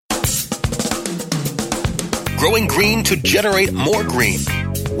growing green to generate more green.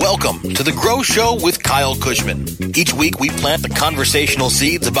 Welcome to the Grow Show with Kyle Kushman. Each week we plant the conversational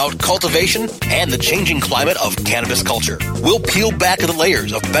seeds about cultivation and the changing climate of cannabis culture. We'll peel back the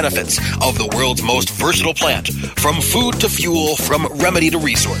layers of benefits of the world's most versatile plant, from food to fuel, from remedy to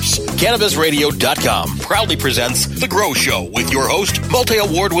resource. CannabisRadio.com proudly presents the Grow Show with your host,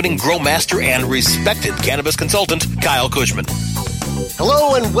 multi-award-winning grow master and respected cannabis consultant, Kyle Kushman.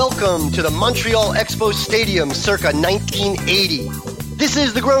 Hello and welcome to the Montreal Expo Stadium circa 1980. This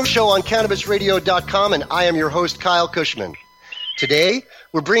is the Grow Show on CannabisRadio.com, and I am your host, Kyle Kushman. Today,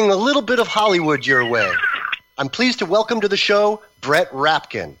 we're bringing a little bit of Hollywood your way. I'm pleased to welcome to the show Brett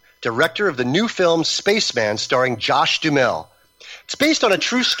Rapkin, director of the new film Spaceman starring Josh Duhamel. It's based on a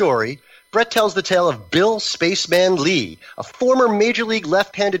true story. Brett tells the tale of Bill Spaceman Lee, a former Major League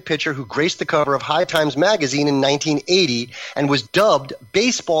left-handed pitcher who graced the cover of High Times magazine in 1980 and was dubbed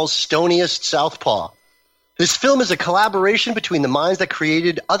baseball's stoniest southpaw. This film is a collaboration between the minds that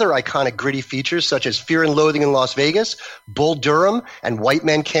created other iconic gritty features such as Fear and Loathing in Las Vegas, Bull Durham, and White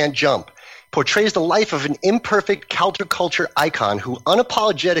Men Can't Jump. It portrays the life of an imperfect counterculture icon who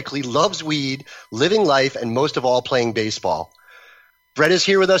unapologetically loves weed, living life, and most of all playing baseball. Brett is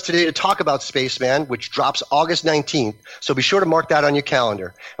here with us today to talk about Spaceman, which drops August 19th, so be sure to mark that on your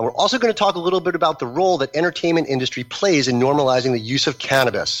calendar. And we're also going to talk a little bit about the role that entertainment industry plays in normalizing the use of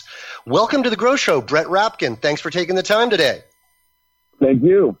cannabis. Welcome to the Grow Show, Brett Rapkin. Thanks for taking the time today. Thank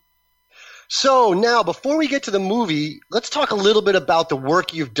you. So now, before we get to the movie, let's talk a little bit about the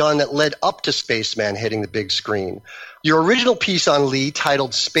work you've done that led up to Spaceman hitting the big screen. Your original piece on Lee,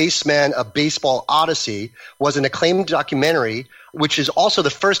 titled Spaceman, A Baseball Odyssey, was an acclaimed documentary, which is also the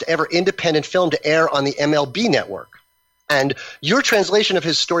first ever independent film to air on the MLB network. And your translation of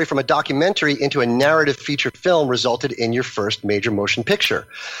his story from a documentary into a narrative feature film resulted in your first major motion picture.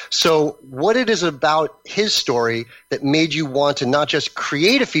 So what it is about his story that made you want to not just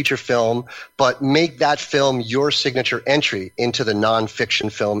create a feature film, but make that film your signature entry into the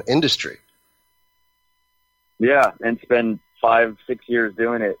nonfiction film industry? Yeah, and spend 5-6 years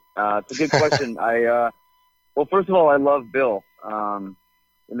doing it. It's a good question. Well, first of all, I love Bill.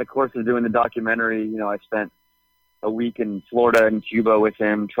 In the course of doing the documentary, I spent a week in Florida and Cuba with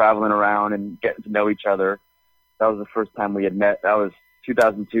him, traveling around and getting to know each other. That was the first time we had met. That was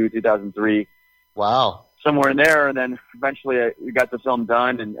 2002, 2003. Wow. Somewhere in there. And then eventually we got the film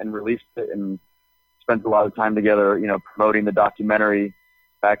done and released it and spent a lot of time together, promoting the documentary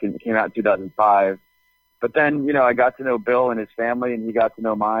it came out in 2005. But then, I got to know Bill and his family, and he got to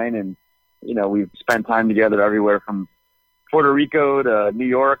know mine. And, we've spent time together everywhere from Puerto Rico to New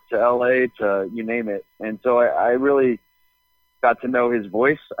York to LA to you name it. And so I really got to know his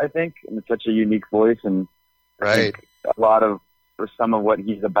voice, I think, and it's such a unique voice, and I think for some of what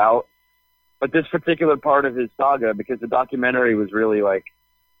he's about. But this particular part of his saga, because the documentary was really like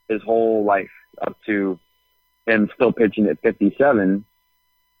his whole life up to him still pitching at 57.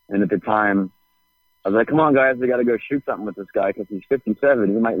 And at the time, I was like, come on, guys, we got to go shoot something with this guy because he's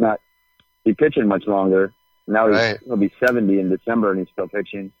 57. He might not be pitching much longer. Now he'll be 70 in December, and he's still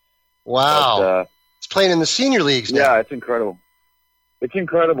pitching. Wow. But, he's playing in the senior leagues now. Yeah, it's incredible. It's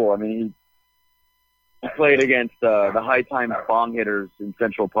incredible. I mean, he played against the High Times bong hitters in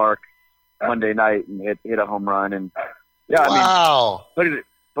Central Park Monday night and hit a home run. And yeah, wow. I mean,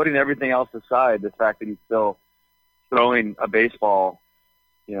 putting everything else aside, the fact that he's still throwing a baseball,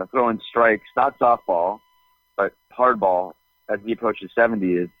 throwing strikes, not softball, but hardball as he approaches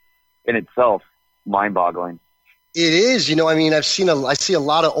 70 is in itself mind-boggling. It is. I see a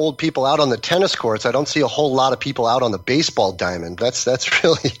lot of old people out on the tennis courts. I don't see a whole lot of people out on the baseball diamond. That's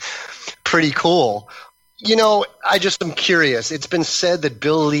really pretty cool. I just am curious. It's been said that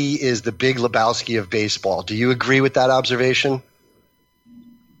Bill Lee is the Big Lebowski of baseball. Do you agree with that observation?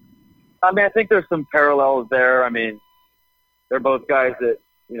 I think there's some parallels there. They're both guys that,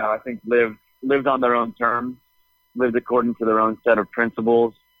 I think lived on their own terms, lived according to their own set of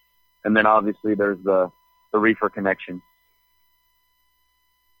principles. And then obviously there's the reefer connection.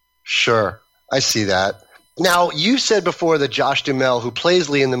 Sure. I see that. Now, you said before that Josh Duhamel, who plays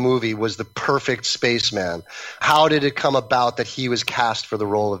Lee in the movie, was the perfect spaceman. How did it come about that he was cast for the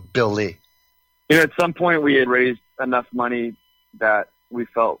role of Bill Lee? At some point we had raised enough money that we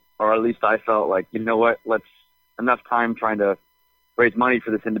felt, or at least I felt like, enough time trying to raise money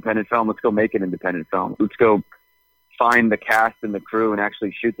for this independent film. Let's go make an independent film. Let's go find the cast and the crew and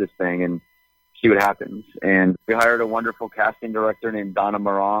actually shoot this thing and see what happens. And we hired a wonderful casting director named Donna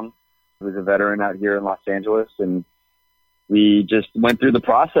Morong, who's a veteran out here in Los Angeles. And we just went through the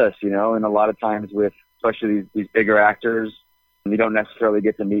process, and a lot of times with, especially these bigger actors, you don't necessarily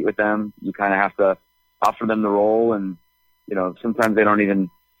get to meet with them. You kind of have to offer them the role, and sometimes they don't even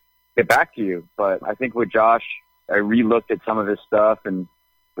get back to you. But I think with Josh, I re-looked at some of his stuff and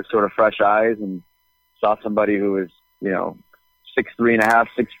with sort of fresh eyes, and saw somebody who was 6'3.5",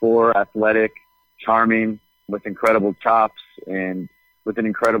 6'4", athletic, charming, with incredible chops and with an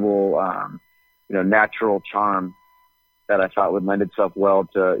incredible natural charm that I thought would lend itself well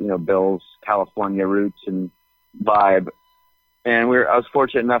to Bill's California roots and vibe. And I was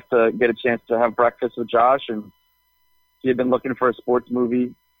fortunate enough to get a chance to have breakfast with Josh, and he had been looking for a sports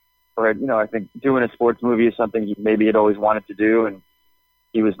movie, or I think doing a sports movie is something he maybe had always wanted to do, and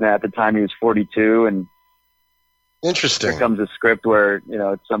he was at the time he was 42, and interesting. Here comes a script where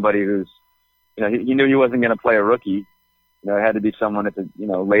it's somebody who's he knew he wasn't going to play a rookie. It had to be someone at the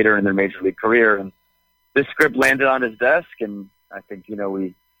later in their major league career, and this script landed on his desk, and I think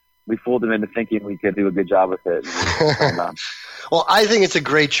we fooled him into thinking we could do a good job with it. Well, I think it's a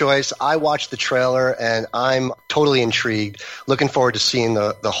great choice. I watched the trailer, and I'm totally intrigued. Looking forward to seeing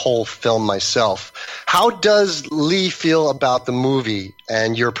the whole film myself. How does Lee feel about the movie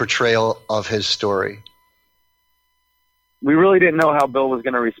and your portrayal of his story? We really didn't know how Bill was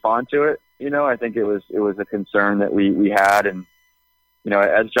going to respond to it. I think it was a concern that we had, and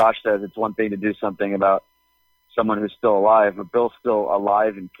as Josh says, it's one thing to do something about someone who's still alive, but Bill's still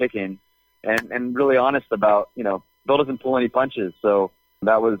alive and kicking, and really honest about Bill doesn't pull any punches. So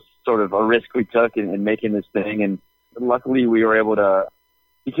that was sort of a risk we took in making this thing, and luckily we were able to.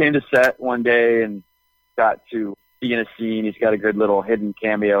 He came to set one day and got to be in a scene. He's got a good little hidden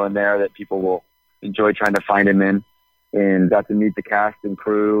cameo in there that people will enjoy trying to find him in, and got to meet the cast and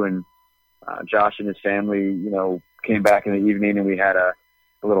crew, and Josh and his family, came back in the evening, and we had a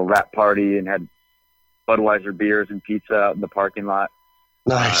little wrap party and had Budweiser beers and pizza out in the parking lot.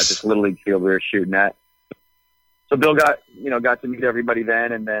 Nice. Just Little League field we were shooting at. So Bill got to meet everybody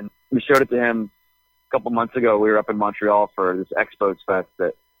then, and then we showed it to him a couple months ago. We were up in Montreal for this Expos Fest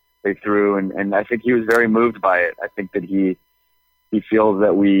that they threw, and I think he was very moved by it. I think that he feels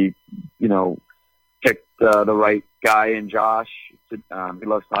that we, picked the right guy in Josh. He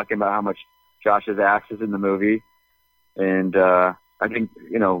loves talking about how much Josh's ass is in the movie. And I think,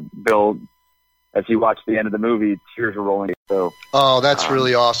 Bill, as he watched the end of the movie, tears were rolling. So, that's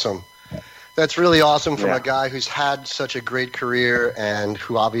really awesome. That's really awesome from a guy who's had such a great career and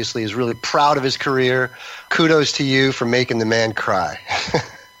who obviously is really proud of his career. Kudos to you for making the man cry.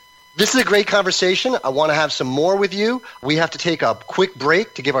 This is a great conversation. I want to have some more with you. We have to take a quick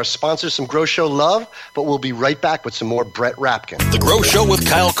break to give our sponsors some Grow Show love, but we'll be right back with some more Brett Rapkin. The Grow Show with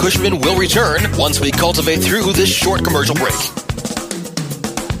Kyle Kushman will return once we cultivate through this short commercial break.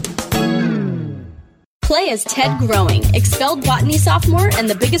 Play as Ted Growing, expelled botany sophomore and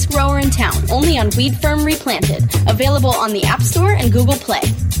the biggest grower in town, only on Weed Firm Replanted. Available on the App Store and Google Play.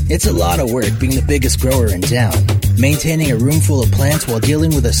 It's a lot of work being the biggest grower in town. Maintaining a room full of plants while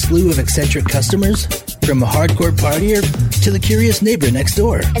dealing with a slew of eccentric customers? From a hardcore partier to the curious neighbor next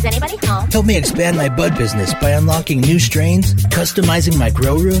door. Is anybody home? Help me expand my bud business by unlocking new strains, customizing my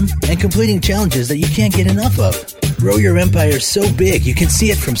grow room, and completing challenges that you can't get enough of. Grow your empire so big you can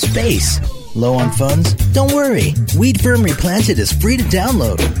see it from space. Low on funds? Don't worry. Weed Firm Replanted is free to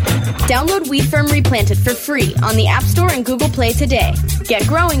download. Download Weed Firm Replanted for free on the App Store and Google Play today. Get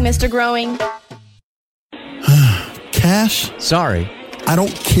growing, Mr. Growing. Cash? Sorry. I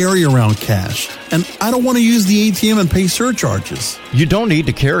don't carry around cash, and I don't want to use the ATM and pay surcharges. You don't need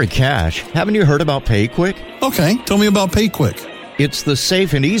to carry cash. Haven't you heard about PayQuick? Okay, tell me about PayQuick. It's the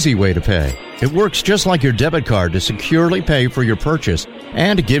safe and easy way to pay. It works just like your debit card to securely pay for your purchase,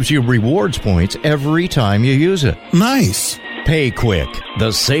 and it gives you rewards points every time you use it. Nice. PayQuick,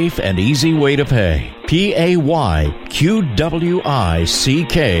 the safe and easy way to pay.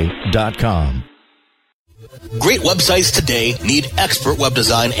 PayQuick.com. Great websites today need expert web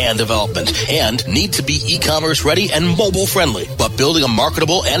design and development and need to be e-commerce ready and mobile friendly. But building a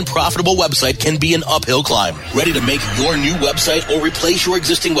marketable and profitable website can be an uphill climb. Ready to make your new website or replace your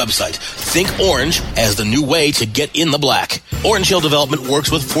existing website? Think Orange as the new way to get in the black. Orange Hill Development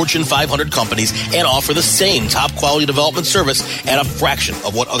works with Fortune 500 companies and offer the same top quality development service at a fraction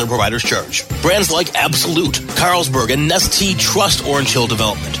of what other providers charge. Brands like Absolute, Carlsberg, and Nestea trust Orange Hill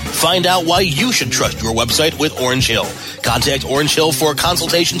Development. Find out why you should trust your website with Orange Hill. Contact Orange Hill for a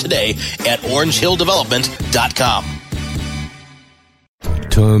consultation today at orangehilldevelopment.com.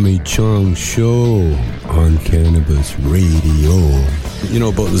 Tommy Chong Show on Cannabis Radio.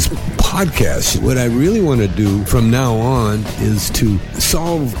 About this podcast, what I really want to do from now on is to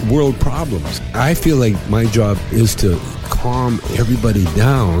solve world problems. I feel like my job is to calm everybody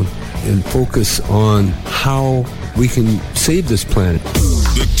down and focus on how we can save this planet.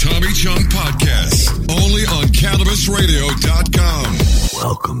 The Tommy Chong Podcast, CannabisRadio.com.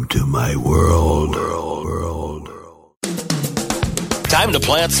 Welcome to my world. Time to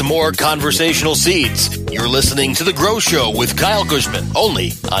plant some more conversational seeds. You're listening to The Grow Show with Kyle Kushman,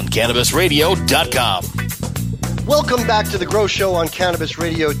 only on CannabisRadio.com. Welcome back to The Grow Show on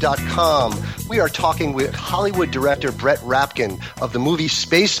CannabisRadio.com. We are talking with Hollywood director Brett Rapkin of the movie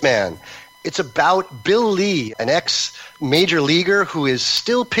Spaceman. It's about Bill Lee, an ex-major leaguer who is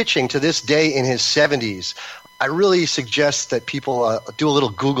still pitching to this day in his 70s. I really suggest that people do a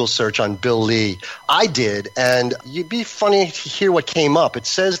little Google search on Bill Lee. I did, and it'd be funny to hear what came up. It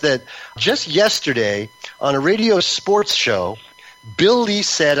says that just yesterday on a radio sports show, Bill Lee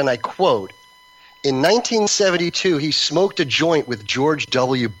said, and I quote, in 1972, he smoked a joint with George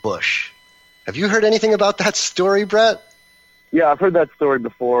W. Bush. Have you heard anything about that story, Brett? Yeah, I've heard that story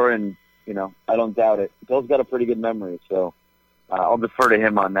before, and I don't doubt it. Bill's got a pretty good memory, so I'll defer to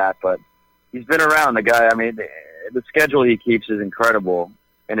him on that. But he's been around, the guy. I mean, the schedule he keeps is incredible,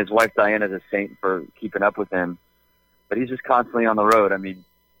 and his wife Diana's a saint for keeping up with him. But he's just constantly on the road. I mean,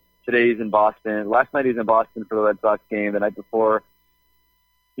 today he's in Boston. Last night he was in Boston for the Red Sox game. The night before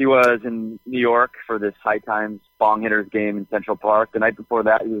he was in New York for this High Times Bong Hitters game in Central Park. The night before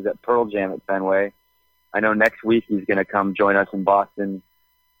that he was at Pearl Jam at Fenway. I know next week he's going to come join us in Boston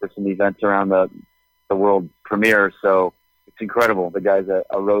for some events around the world premiere. So it's incredible. The guy's a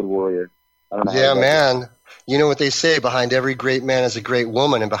road warrior. I don't know. Yeah, man. You know what they say, behind every great man is a great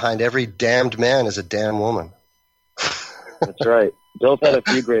woman, and behind every damned man is a damn woman. That's right. Bill's had a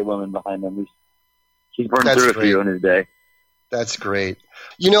few great women behind him. He's burned through a few in his day. That's great.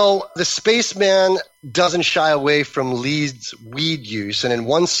 The Spaceman doesn't shy away from Lee's weed use, and in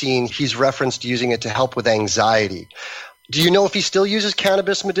one scene he's referenced using it to help with anxiety. Do you know if he still uses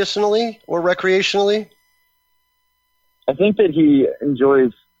cannabis medicinally or recreationally? I think that he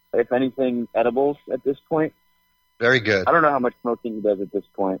enjoys, if anything, edibles at this point. Very good. I don't know how much smoking he does at this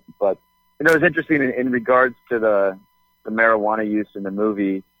point, but it's interesting in regards to the marijuana use in the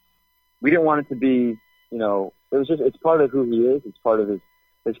movie. We didn't want it to be, it's part of who he is. It's part of his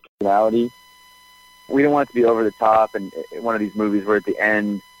personality. We didn't want it to be over the top and one of these movies where at the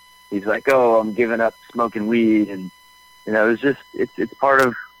end he's like, "Oh, I'm giving up smoking weed," and it's part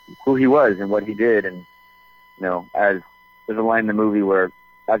of who he was and what he did. And as there's a line in the movie where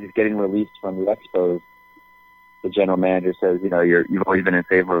as he's getting released from the expos, the general manager says, you've always been in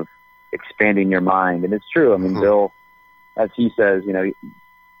favor of expanding your mind. And it's true. I mean, Bill, as he says,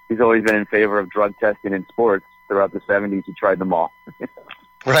 he's always been in favor of drug testing in sports. Throughout the 70s, he tried them all.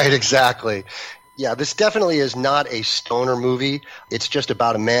 Right, exactly. Yeah, this definitely is not a stoner movie. It's just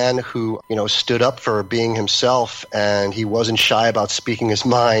about a man who, stood up for being himself, and he wasn't shy about speaking his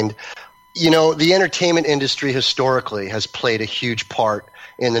mind. The entertainment industry historically has played a huge part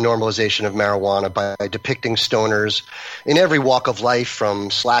in the normalization of marijuana by depicting stoners in every walk of life, from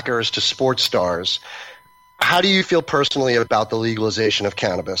slackers to sports stars. How do you feel personally about the legalization of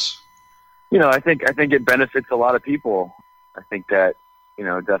cannabis? I think it benefits a lot of people. I think that,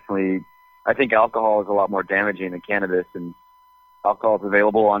 definitely, I think alcohol is a lot more damaging than cannabis, and alcohol is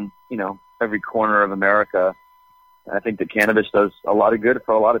available on, every corner of America. And I think that cannabis does a lot of good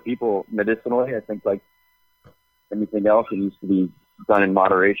for a lot of people medicinally. I think like anything else, it needs to be done in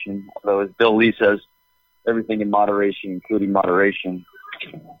moderation. Although, as Bill Lee says, everything in moderation, including moderation.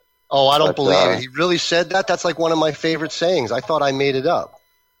 Oh, I don't believe it. He really said that? That's like one of my favorite sayings. I thought I made it up.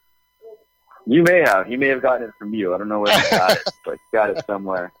 You may have. He may have gotten it from you. I don't know where he got it, but he got it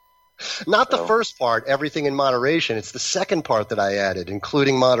somewhere. Not the first part, everything in moderation. It's the second part that I added,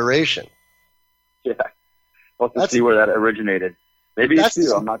 including moderation. Yeah. Well, let's see where that originated. Maybe it's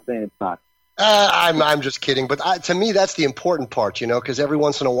you. I'm not saying it's not. I'm just kidding. But to me, that's the important part, because every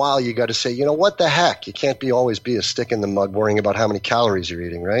once in a while you got to say, what the heck? You can't always be a stick in the mud worrying about how many calories you're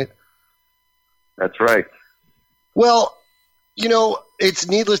eating, right? That's right. Well, it's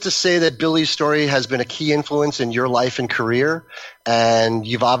needless to say that Billy's story has been a key influence in your life and career, and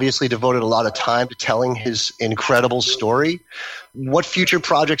you've obviously devoted a lot of time to telling his incredible story. What future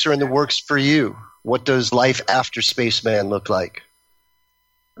projects are in the works for you? What does life after Spaceman look like?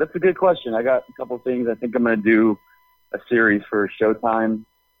 That's a good question. I got a couple of things. I think I'm going to do a series for Showtime.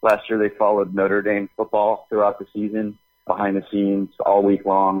 Last year they followed Notre Dame football throughout the season, behind the scenes, all week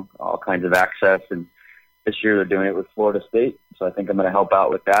long, all kinds of access. And this year they're doing it with Florida State, so I think I'm going to help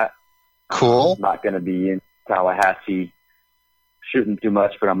out with that. Cool. I'm not going to be in Tallahassee shooting too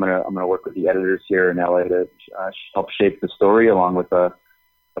much, but I'm going to work with the editors here in LA to help shape the story along with a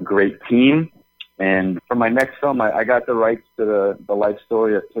great team. And for my next film, I got the rights to the life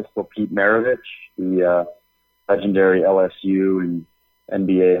story of Pistol Pete Maravich, the legendary LSU and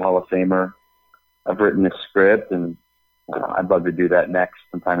NBA Hall of Famer. I've written a script, and I'd love to do that next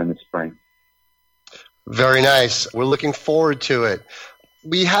sometime in the spring. Very nice. We're looking forward to it.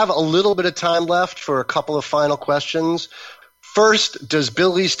 We have a little bit of time left for a couple of final questions. First, does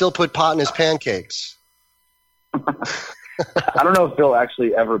Bill Lee still put pot in his pancakes? I don't know if Bill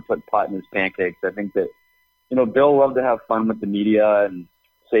actually ever put pot in his pancakes. I think that, Bill loved to have fun with the media and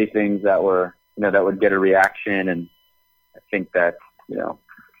say things that were, that would get a reaction. And I think that,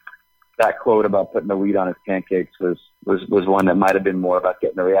 that quote about putting the weed on his pancakes was one that might have been more about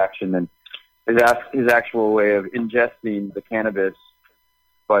getting a reaction than his actual way of ingesting the cannabis.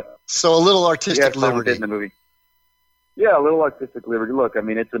 But so a little artistic liberty in the movie. Yeah, a little artistic liberty. Look, I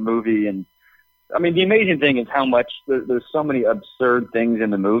mean, it's a movie, and I mean, the amazing thing is how much there's so many absurd things in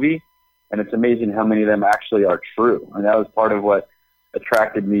the movie, and it's amazing how many of them actually are true. And that was part of what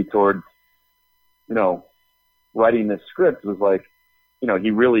attracted me towards, writing this script was like,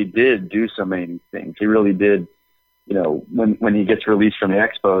 he really did do so many things. He really did, when he gets released from the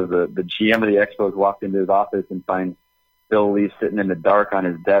Expos, the GM of the Expos walked into his office and finds Bill Lee sitting in the dark on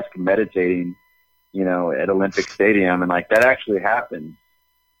his desk meditating, at Olympic Stadium. And like, that actually happened.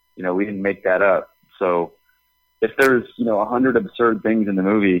 We didn't make that up. So if there's, 100 absurd things in the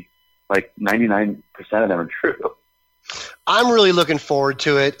movie, like 99% of them are true. I'm really looking forward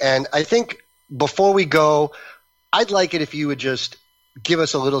to it. And I think before we go, I'd like it if you would just give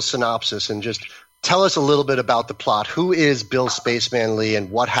us a little synopsis and just tell us a little bit about the plot. Who is Bill Spaceman Lee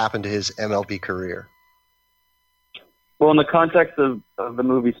and what happened to his MLB career? Well, in the context of the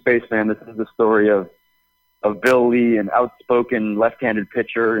movie Spaceman, this is the story of Bill Lee, an outspoken left-handed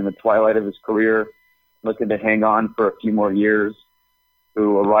pitcher in the twilight of his career, looking to hang on for a few more years,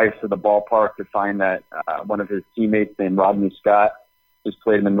 who arrives to the ballpark to find that one of his teammates named Rodney Scott, who's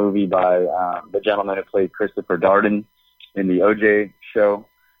played in the movie by the gentleman who played Christopher Darden in the O.J. show,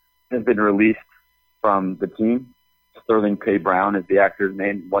 has been released from the team. Sterling K. Brown is the actor's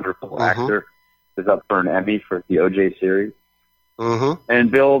name, wonderful actor, is up for an Emmy for the O.J. series. And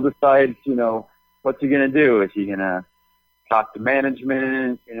Bill decides, what's he going to do? Is he going to talk to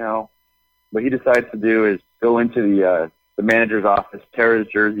management? What he decides to do is go into the manager's office, tear his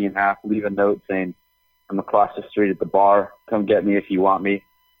jersey in half, leave a note saying, I'm across the street at the bar. Come get me if you want me.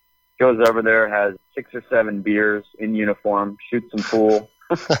 Goes over there, has 6 or 7 beers in uniform, shoots some pool.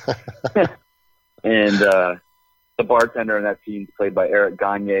 And the bartender in that team is played by Eric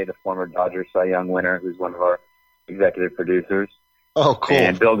Gagne, the former Dodgers Cy Young winner, who's one of our executive producers. Oh, cool.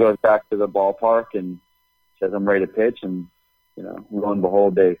 And Bill goes back to the ballpark and says, I'm ready to pitch. And, lo and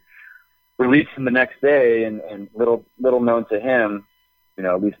behold, they release him the next day. And little known to him,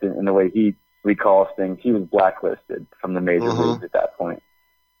 at least in the way he recalls things, he was blacklisted from the major leagues at that point.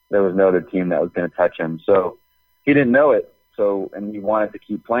 There was no other team that was going to touch him. So he didn't know it. And he wanted to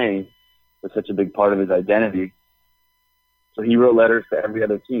keep playing. It was such a big part of his identity. So he wrote letters to every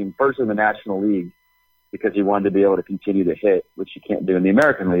other team, first in the National League, because he wanted to be able to continue to hit, which you can't do in the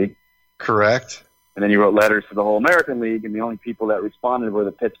American League. Correct. And then he wrote letters to the whole American League, and the only people that responded were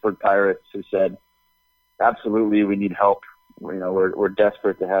the Pittsburgh Pirates, who said, absolutely, we need help. We're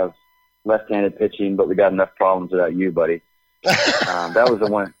desperate to have left-handed pitching, but we got enough problems without you, buddy.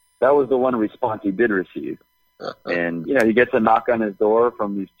 That was the one response he did receive. And, he gets a knock on his door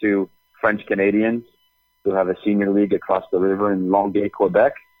from these 2 French Canadians who have a senior league across the river in Longueuil,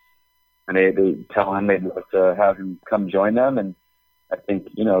 Quebec. And they tell him they'd love to have him come join them. And I think,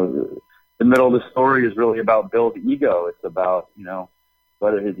 the middle of the story is really about Bill's ego. It's about,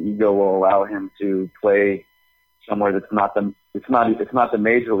 whether his ego will allow him to play somewhere that's not the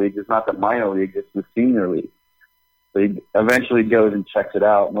major league, it's not the minor league, it's the senior league. So he eventually goes and checks it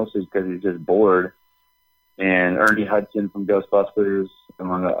out, mostly because he's just bored. And Ernie Hudson from Ghostbusters,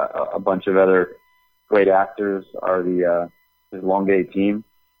 among a bunch of other great actors, are his Longueuil team.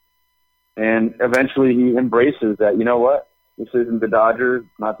 And eventually he embraces that, this isn't the Dodgers,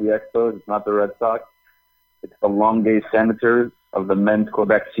 it's not the Expos, it's not the Red Sox. It's the Longueuil Senators of the Men's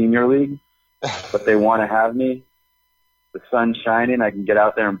Quebec Senior League. But they want to have me. The sun's shining. I can get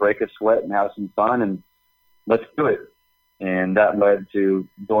out there and break a sweat and have some fun, and let's do it. And that led to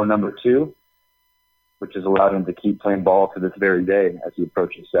door number 2, which has allowed him to keep playing ball to this very day as he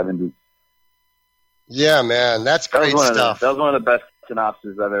approaches 70. Yeah, man, that's great stuff. That was one of the best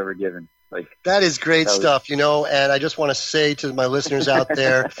synopses I've ever given. That is great stuff, and I just want to say to my listeners out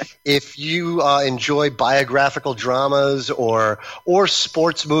there, if you enjoy biographical dramas or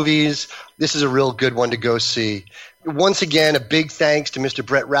sports movies, this is a real good one to go see. Once again, a big thanks to Mr.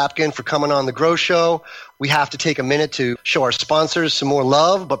 Brett Rapkin for coming on the Grow Show. We have to take a minute to show our sponsors some more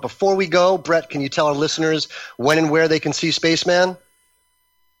love, but before we go, Brett, can you tell our listeners when and where they can see Spaceman?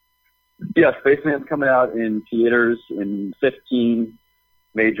 Yeah, Spaceman's coming out in theaters in 15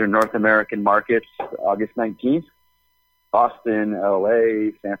 major North American markets, August 19th. Boston,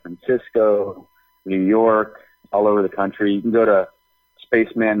 LA, San Francisco, New York, all over the country. You can go to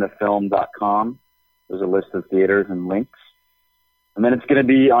spacemanthefilm.com. There's a list of theaters and links. And then it's going to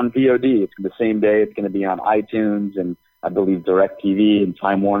be on VOD. It's the same day. It's going to be on iTunes and I believe DirecTV and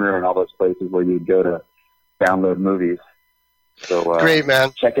Time Warner and all those places where you go to download movies. So great,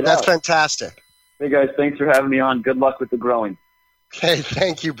 man. Check it out. That's fantastic. Hey, guys, thanks for having me on. Good luck with the growing. Okay,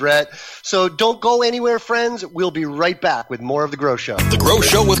 thank you, Brett. So don't go anywhere, friends. We'll be right back with more of The Grow Show. The Grow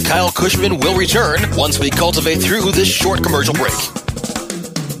Show with Kyle Kushman will return once we cultivate through this short commercial break.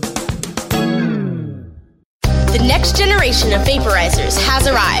 The next generation of vaporizers has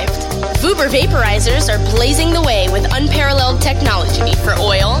arrived. Vuber vaporizers are blazing the way with unparalleled technology for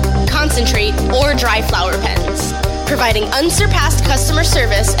oil, concentrate, or dry flower pens. Providing unsurpassed customer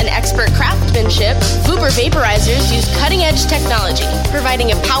service and expert craftsmanship, Vuber vaporizers use cutting-edge technology,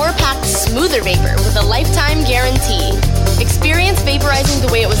 providing a power-packed, smoother vapor with a lifetime guarantee. Experience vaporizing the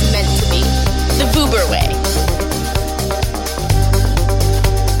way it was meant to be. The Vuber way.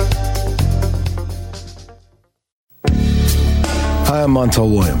 Hi, I'm Montel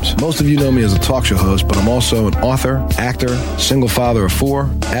Williams. Most of you know me as a talk show host, but I'm also an author, actor, single father of 4,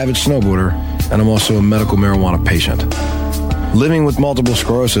 avid snowboarder, and I'm also a medical marijuana patient. Living with multiple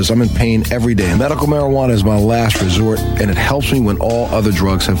sclerosis, I'm in pain every day. Medical marijuana is my last resort, and it helps me when all other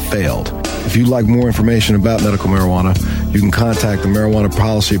drugs have failed. If you'd like more information about medical marijuana, you can contact the Marijuana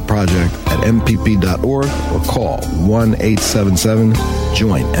Policy Project at mpp.org or call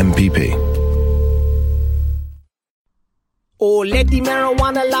 1-877-JOIN-MPP. Oh, let the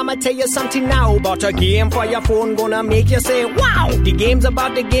marijuana llama tell you something now about a game for your phone gonna make you say, wow! The game's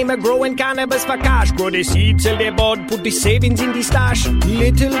about the game of growing cannabis for cash. Grow the seed, sell the bud, put the savings in the stash.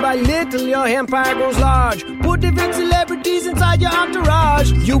 Little by little, your empire grows large. Put the big celebrities inside your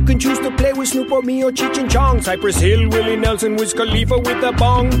entourage. You can choose to play with Snoop or me or Cheech and Chong, Cypress Hill, Willie Nelson, Wiz Khalifa with a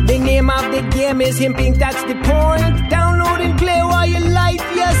bong. The name of the game is Hemp Inc., that's the point. Download and play while you light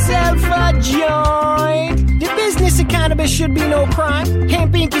yourself a joint. The business of cannabis should be no crime.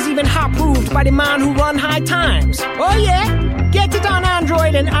 Hemp Inc. is even hot-proofed by the man who run High Times. Oh yeah? Get it on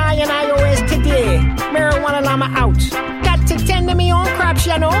Android and iOS today. Marijuana llama out. Got to tend to me own crops,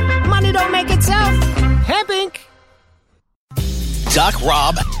 you know. Money don't make itself. Hemp Inc. Doc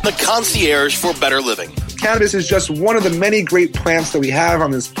Rob, the concierge for better living. Cannabis is just one of the many great plants that we have on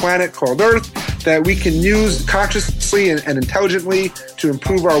this planet called Earth that we can use consciously and intelligently to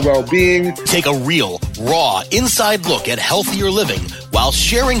improve our well-being. Take a real, raw, inside look at healthier living while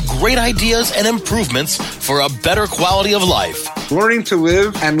sharing great ideas and improvements for a better quality of life. Learning to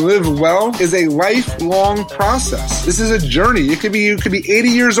live and live well is a lifelong process. This is a journey. You could be 80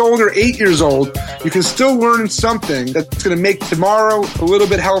 years old or 8 years old. You can still learn something that's going to make tomorrow a little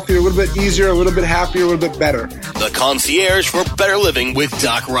bit healthier, a little bit easier, a little bit happier, a little bit better. The concierge for better living with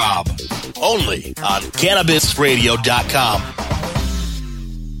Doc Rob. Only on CannabisRadio.com.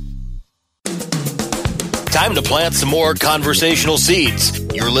 Time to plant some more conversational seeds.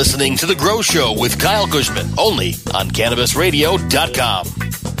 You're listening to The Grow Show with Kyle Kushman, only on CannabisRadio.com.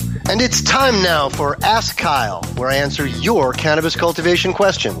 And it's time now for Ask Kyle, where I answer your cannabis cultivation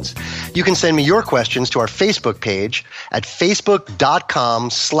questions. You can send me your questions to our Facebook page at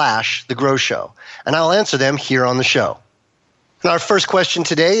facebook.com/The Grow Show, and I'll answer them here on the show. And our first question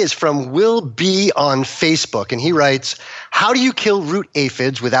today is from Will B. on Facebook, and he writes, how do you kill root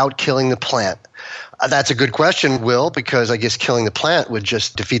aphids without killing the plant? That's a good question, Will, because I guess killing the plant would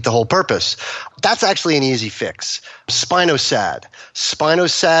just defeat the whole purpose. That's actually an easy fix. Spinosad.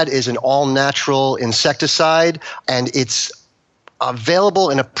 Spinosad is an all-natural insecticide, and it's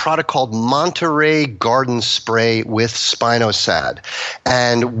available in a product called Monterey Garden Spray with Spinosad.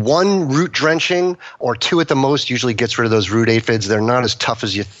 And one root drenching, or 2 at the most, usually gets rid of those root aphids. They're not as tough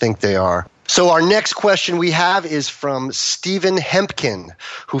as you think they are. So our next question we have is from Stephen Hempkin,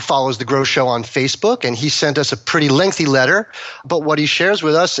 who follows The Grow Show on Facebook, and he sent us a pretty lengthy letter, but what he shares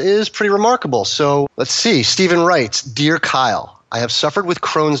with us is pretty remarkable. So let's see. Stephen writes, Dear Kyle, I have suffered with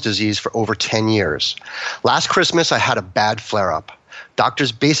Crohn's disease for over 10 years. Last Christmas, I had a bad flare-up.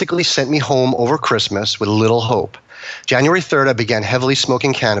 Doctors basically sent me home over Christmas with little hope. January 3rd, I began heavily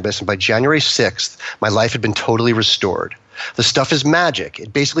smoking cannabis, and by January 6th, my life had been totally restored. The stuff is magic.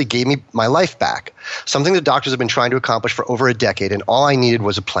 It basically gave me my life back, something the doctors have been trying to accomplish for over a decade, and all I needed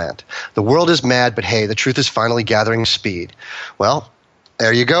was a plant. The world is mad, but hey, the truth is finally gathering speed. Well,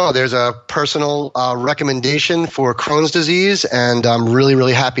 there you go. There's a personal recommendation for Crohn's disease, and I'm really,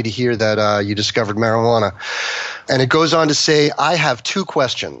 really happy to hear that you discovered marijuana. And it goes on to say, I have 2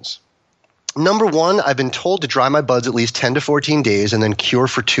 questions. Number one, I've been told to dry my buds at least 10 to 14 days and then cure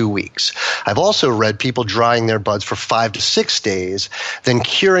for 2 weeks. I've also read people drying their buds for 5 to 6 days, then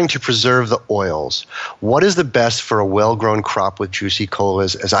curing to preserve the oils. What is the best for a well-grown crop with juicy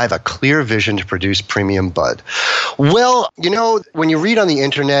colas, as I have a clear vision to produce premium bud? Well, when you read on the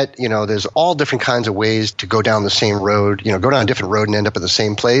internet, there's all different kinds of ways to go down the same road, go down a different road and end up at the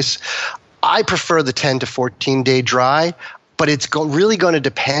same place. I prefer the 10 to 14 day dry. But it's really going to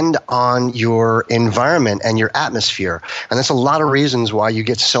depend on your environment and your atmosphere. And that's a lot of reasons why you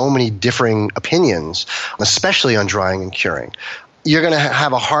get so many differing opinions, especially on drying and curing. You're going to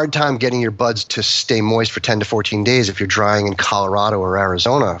have a hard time getting your buds to stay moist for 10 to 14 days if you're drying in Colorado or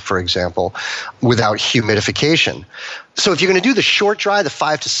Arizona, for example, without humidification. So if you're going to do the short dry, the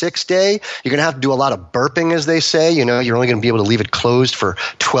 5 to 6 day, you're going to have to do a lot of burping, as they say. You're only going to be able to leave it closed for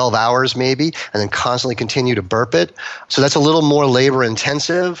 12 hours maybe, and then constantly continue to burp it. So that's a little more labor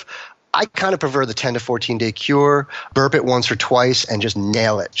intensive. I kind of prefer the 10 to 14 day cure, burp it once or twice, and just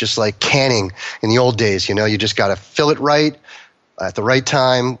nail it, just like canning in the old days. You just got to fill it right at the right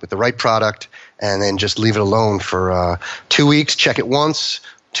time with the right product, and then just leave it alone for 2 weeks, check it once,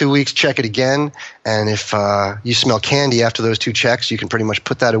 2 weeks, check it again. And if you smell candy after those 2 checks, you can pretty much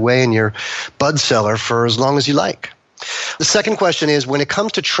put that away in your bud cellar for as long as you like. The second question is, when it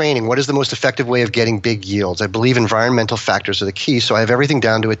comes to training, what is the most effective way of getting big yields? I believe environmental factors are the key, so I have everything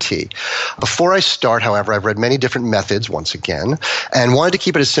down to a T. Before I start, however, I've read many different methods, once again, and wanted to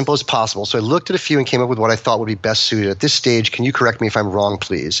keep it as simple as possible. So I looked at a few and came up with what I thought would be best suited. At this stage, can you correct me if I'm wrong,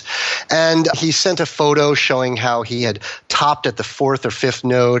 please? And he sent a photo showing how he had topped at the 4th or 5th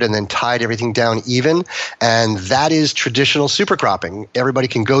node and then tied everything down even, and that is traditional supercropping. Everybody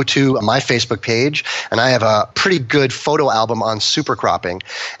can go to my Facebook page, and I have a pretty good photo album on supercropping,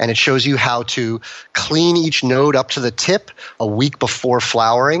 and it shows you how to clean each node up to the tip a week before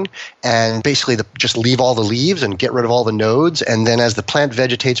flowering, and basically just leave all the leaves and get rid of all the nodes. And then as the plant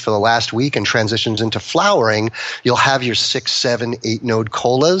vegetates for the last week and transitions into flowering, you'll have your 6, 7, 8 node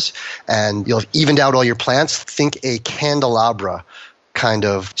colas, and you'll have evened out all your plants. Think a candelabra kind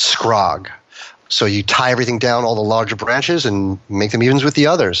of scrog. So you tie everything down, all the larger branches, and make them evens with the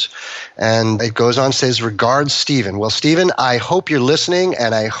others. And it goes on, says, regards, Stephen. Well, Stephen, I hope you're listening,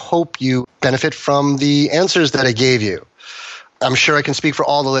 and I hope you benefit from the answers that I gave you. I'm sure I can speak for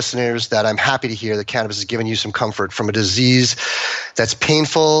all the listeners that I'm happy to hear that cannabis has given you some comfort from a disease that's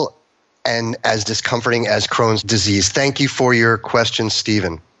painful and as discomforting as Crohn's disease. Thank you for your question,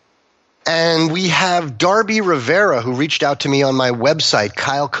 Stephen. And we have Darby Rivera, who reached out to me on my website,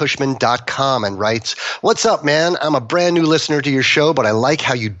 kylekushman.com, and writes, what's up, man? I'm a brand new listener to your show, but I like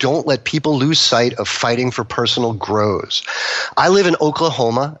how you don't let people lose sight of fighting for personal grows. I live in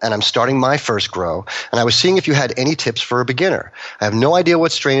Oklahoma, and I'm starting my first grow, and I was seeing if you had any tips for a beginner. I have no idea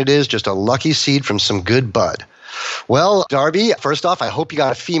what strain it is, just a lucky seed from some good bud. Well, Darby, first off, I hope you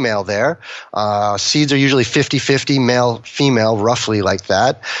got a female there. Seeds are usually 50-50, male-female, roughly like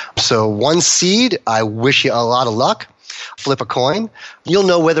that. So one seed, I wish you a lot of luck. Flip a coin. You'll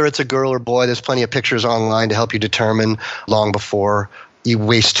know whether it's a girl or boy. There's plenty of pictures online to help you determine long before you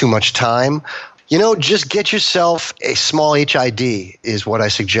waste too much time. Just get yourself a small HID is what I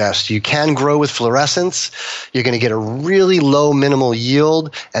suggest. You can grow with fluorescence. You're going to get a really low minimal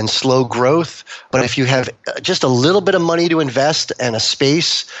yield and slow growth. But if you have just a little bit of money to invest and a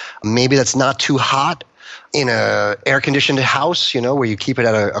space, maybe that's not too hot, in a air-conditioned house, where you keep it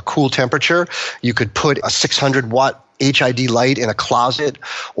at a cool temperature, you could put a 600-watt HID light in a closet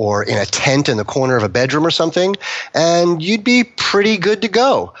or in a tent in the corner of a bedroom or something, and you'd be pretty good to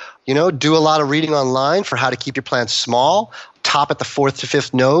go. Do a lot of reading online for how to keep your plants small, top at the 4th to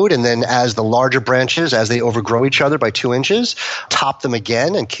 5th node, and then as the larger branches, as they overgrow each other by 2 inches, top them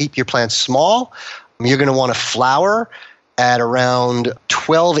again and keep your plants small. You're going to want to flower at around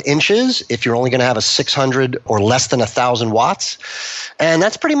 12 inches if you're only going to have a 600 or less than 1,000 watts. And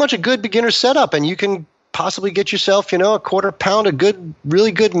that's pretty much a good beginner setup, and you can possibly get yourself, a quarter pound of good,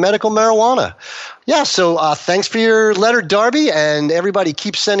 really good medical marijuana. Yeah, so thanks for your letter, Darby, and everybody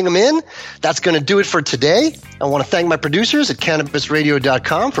keep sending them in. That's going to do it for today. I want to thank my producers at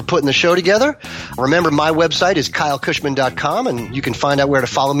cannabisradio.com for putting the show together. Remember, my website is kylekushman.com, and you can find out where to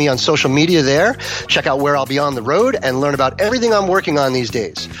follow me on social media there. Check out where I'll be on the road and learn about everything I'm working on these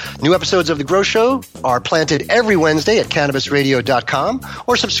days. New episodes of The Grow Show are planted every Wednesday at cannabisradio.com,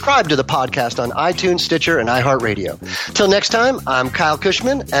 or subscribe to the podcast on iTunes, Stitcher, and iHeartRadio. Till next time, I'm Kyle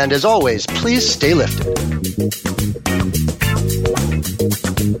Kushman, and as always, please stay lifted.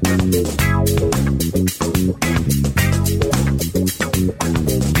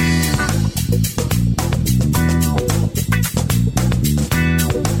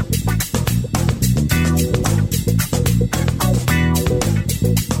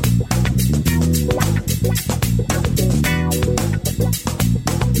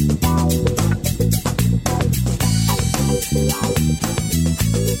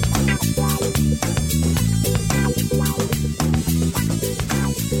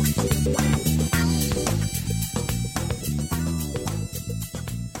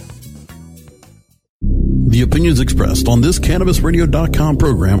 The opinions expressed on this CannabisRadio.com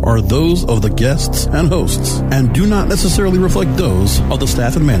program are those of the guests and hosts and do not necessarily reflect those of the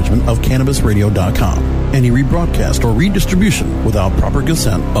staff and management of CannabisRadio.com. Any rebroadcast or redistribution without proper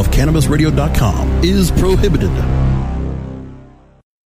consent of CannabisRadio.com is prohibited.